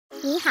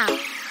你好，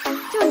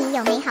祝你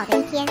有美好的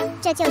一天。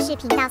这就是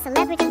频道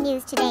Celebrity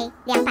News Today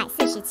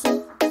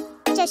 247。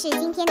这是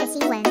今天的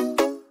新闻。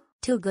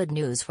Too good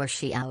news for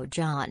Xiao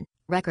Zhan,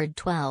 record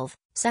 12,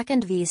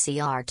 second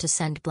VCR to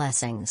send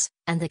blessings,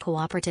 and the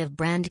cooperative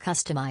brand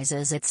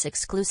customizes its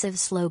exclusive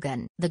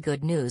slogan. The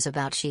good news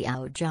about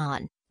Xiao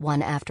Zhan,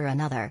 one after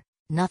another.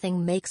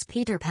 Nothing makes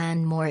Peter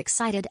Pan more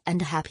excited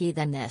and happy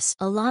than this.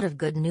 A lot of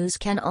good news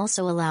can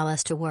also allow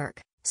us to work,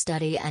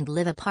 study and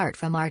live apart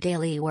from our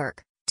daily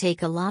work.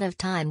 Take a lot of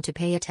time to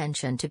pay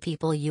attention to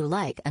people you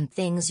like and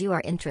things you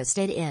are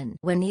interested in.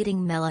 When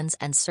eating melons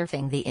and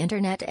surfing the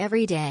internet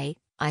every day,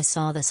 I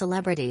saw the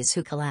celebrities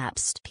who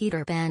collapsed.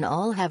 Peter Pan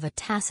all have a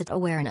tacit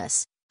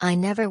awareness. I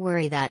never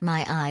worry that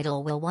my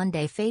idol will one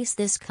day face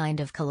this kind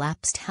of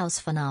collapsed house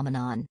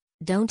phenomenon.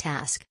 Don't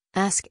ask,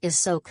 ask is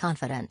so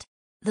confident.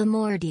 The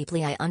more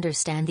deeply I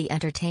understand the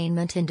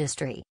entertainment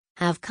industry,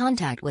 have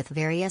contact with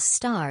various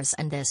stars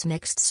and this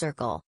mixed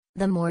circle,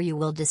 the more you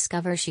will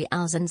discover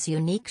Xiao Zhan's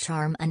unique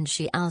charm and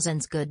Xiao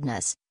Zhan's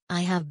goodness.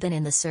 I have been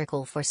in the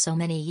circle for so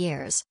many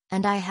years,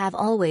 and I have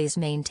always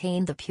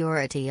maintained the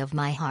purity of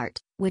my heart,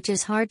 which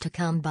is hard to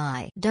come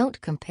by. Don't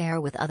compare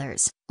with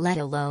others, let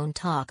alone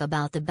talk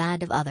about the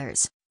bad of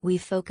others. We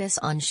focus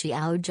on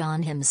Xiao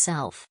Zhan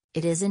himself.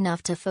 It is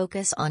enough to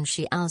focus on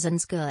Xiao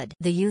Zhan's good.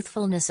 The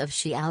youthfulness of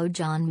Xiao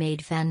Zhan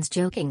made fans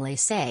jokingly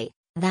say,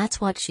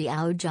 "That's what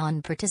Xiao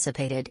Zhan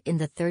participated in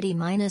the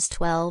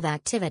 30-12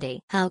 activity."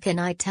 How can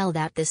I tell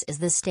that this is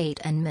the state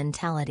and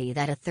mentality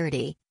that a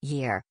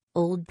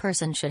 30-year-old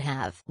person should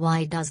have?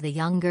 Why does the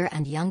younger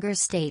and younger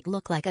state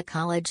look like a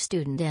college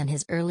student in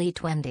his early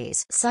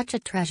 20s? Such a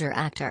treasure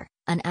actor,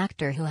 an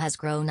actor who has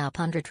grown up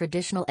under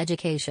traditional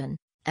education,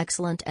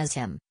 excellent as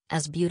him,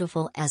 as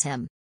beautiful as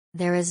him.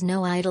 There is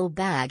no idle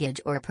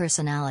baggage or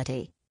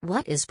personality.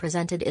 What is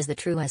presented is the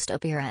truest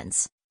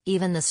appearance.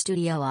 Even the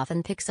studio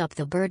often picks up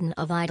the burden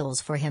of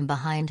idols for him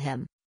behind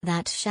him,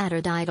 that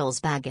shattered idol's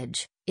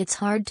baggage. It's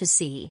hard to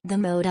see the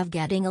mode of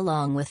getting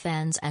along with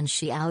fans, and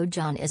Xiao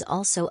Zhan is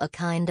also a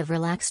kind of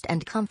relaxed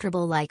and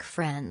comfortable like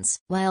friends.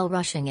 While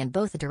rushing in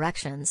both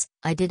directions,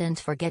 I didn't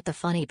forget the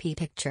funny P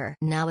picture.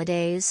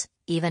 Nowadays,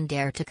 even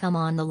dare to come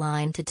on the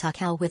line to talk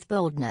out with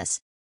boldness.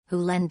 Who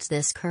lends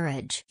this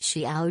courage?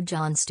 Xiao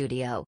Zhan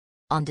Studio.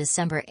 On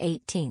December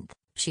 18,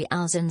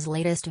 Xiao Zhan's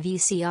latest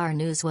VCR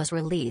news was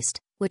released,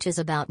 which is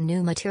about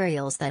new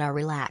materials that are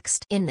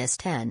relaxed. In this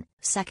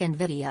 10-second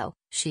video,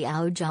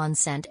 Xiao Zhan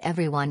sent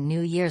everyone New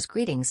Year's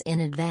greetings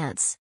in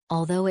advance.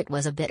 Although it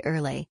was a bit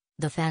early,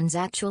 the fans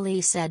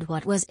actually said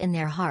what was in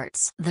their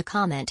hearts. The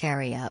comment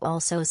area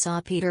also saw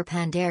Peter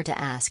Pan dare to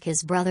ask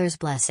his brother's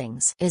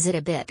blessings. Is it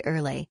a bit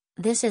early?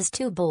 This is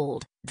too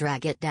bold.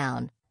 Drag it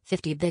down.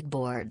 50 big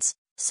boards.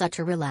 Such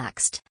a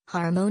relaxed,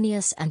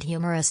 harmonious and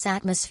humorous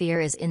atmosphere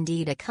is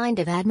indeed a kind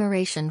of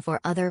admiration for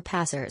other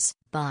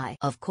passers-by.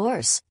 Of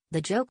course,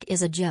 the joke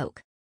is a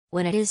joke.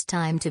 When it is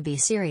time to be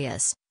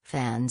serious,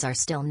 fans are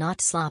still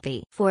not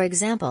sloppy. For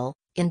example,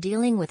 in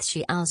dealing with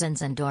Xiao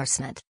Zhan's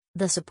endorsement,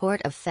 the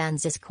support of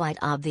fans is quite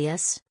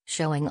obvious,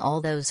 showing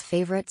all those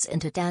favorites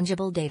into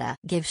tangible data.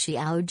 Give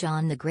Xiao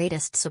Zhan the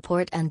greatest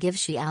support and give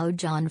Xiao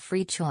Zhan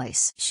free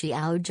choice.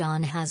 Xiao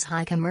Zhan has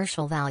high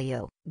commercial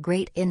value,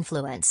 great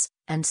influence,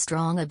 and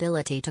strong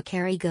ability to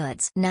carry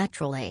goods.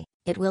 Naturally,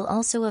 it will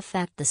also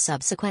affect the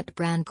subsequent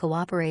brand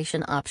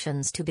cooperation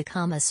options to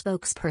become a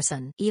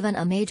spokesperson, even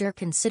a major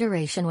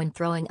consideration when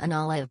throwing an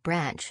olive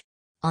branch.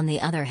 On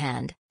the other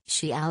hand,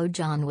 Xiao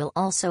Zhan will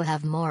also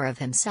have more of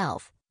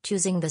himself,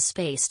 choosing the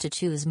space to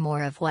choose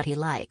more of what he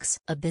likes.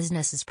 A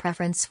business's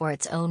preference for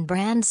its own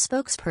brand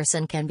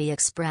spokesperson can be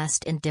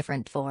expressed in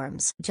different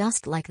forms.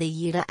 Just like the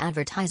Yida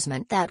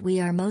advertisement that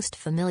we are most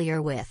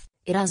familiar with,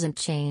 it hasn't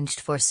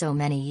changed for so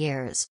many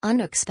years.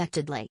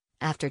 Unexpectedly,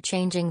 after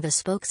changing the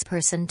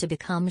spokesperson to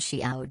become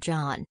Xiao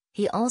Zhan,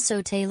 he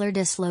also tailored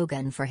a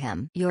slogan for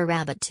him. Your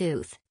rabbit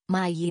tooth,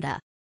 my Yida.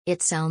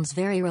 It sounds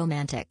very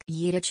romantic.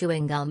 Yida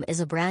chewing gum is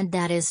a brand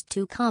that is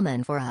too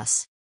common for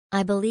us.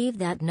 I believe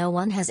that no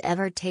one has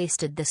ever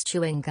tasted this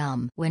chewing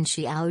gum. When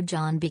Xiao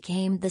Zhan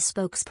became the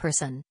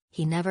spokesperson,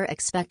 he never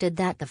expected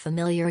that the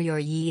familiar your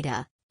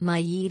Yida,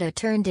 my Yida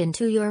turned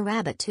into your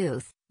rabbit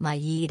tooth, my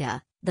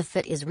Yida. The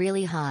fit is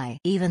really high.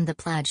 Even the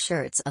plaid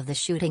shirts of the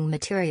shooting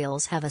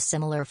materials have a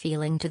similar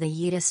feeling to the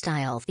Yida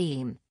style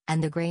theme,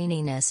 and the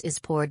graininess is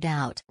poured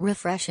out.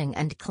 Refreshing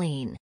and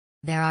clean.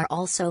 There are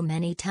also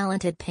many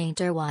talented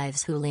painter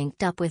wives who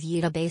linked up with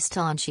Yida based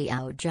on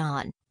Xiao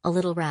Zhan. A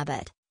little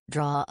rabbit.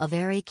 Draw a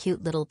very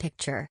cute little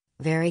picture,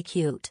 very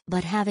cute.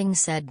 But having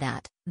said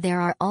that, there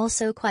are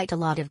also quite a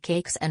lot of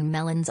cakes and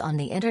melons on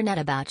the internet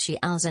about Xiao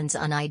Zhan's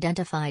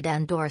unidentified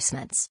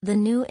endorsements. The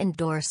new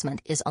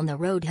endorsement is on the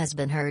road has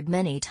been heard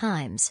many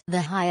times.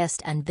 The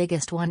highest and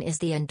biggest one is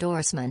the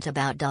endorsement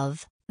about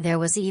Dove. There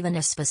was even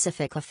a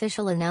specific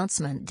official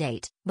announcement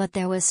date, but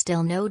there was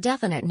still no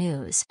definite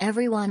news.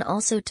 Everyone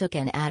also took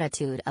an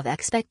attitude of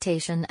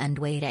expectation and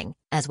waiting,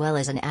 as well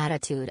as an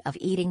attitude of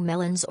eating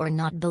melons or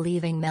not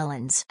believing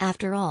melons.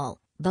 After all,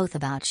 Both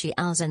about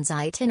Xiao Zhan's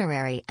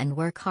itinerary and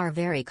work are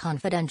very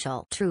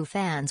confidential. True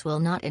fans will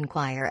not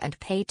inquire and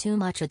pay too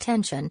much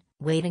attention,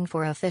 waiting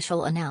for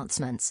official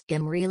announcements.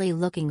 I'm really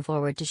looking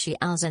forward to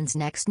Xiao Zhan's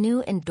next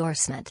new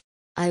endorsement.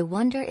 I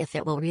wonder if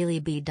it will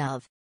really be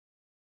Dove.